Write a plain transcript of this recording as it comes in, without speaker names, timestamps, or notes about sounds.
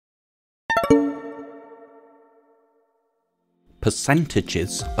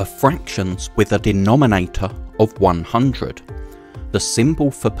Percentages are fractions with a denominator of 100. The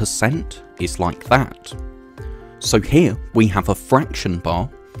symbol for percent is like that. So here we have a fraction bar,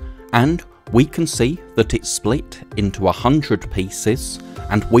 and we can see that it's split into 100 pieces,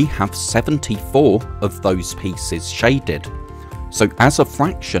 and we have 74 of those pieces shaded. So as a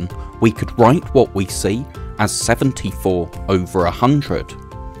fraction, we could write what we see as 74 over 100.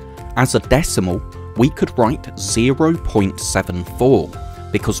 As a decimal, we could write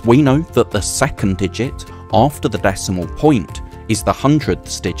 0.74, because we know that the second digit after the decimal point is the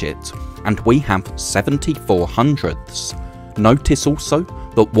hundredths digit, and we have 74 hundredths. Notice also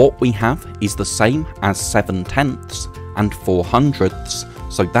that what we have is the same as 7 tenths and 4 hundredths,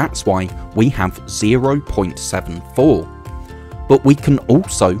 so that's why we have 0.74. But we can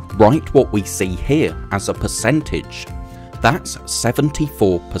also write what we see here as a percentage. That's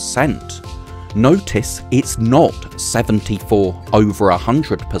 74%. Notice it's not 74 over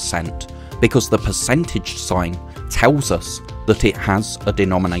 100%, because the percentage sign tells us that it has a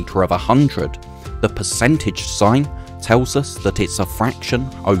denominator of 100. The percentage sign tells us that it's a fraction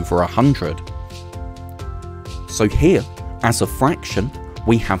over 100. So here, as a fraction,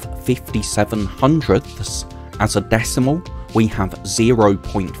 we have 57 hundredths. As a decimal, we have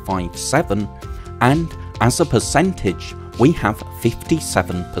 0.57, and as a percentage, we have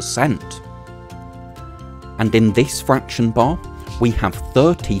 57%. And in this fraction bar, we have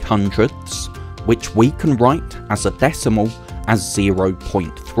 30 hundredths, which we can write as a decimal as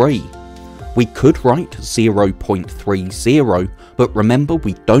 0.3. We could write 0.30, but remember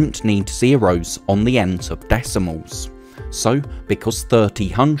we don't need zeros on the ends of decimals. So, because 30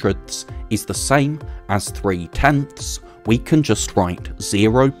 hundredths is the same as 3 tenths, we can just write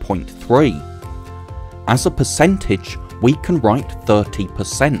 0.3. As a percentage, we can write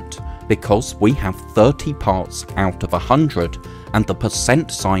 30%, because we have 30 parts out of 100, and the percent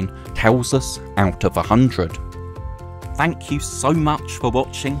sign tells us out of 100. Thank you so much for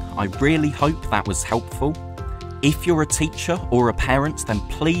watching. I really hope that was helpful. If you're a teacher or a parent, then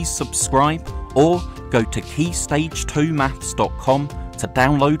please subscribe or go to keystage2maths.com to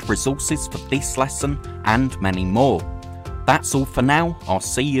download resources for this lesson and many more. That's all for now. I'll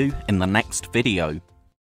see you in the next video.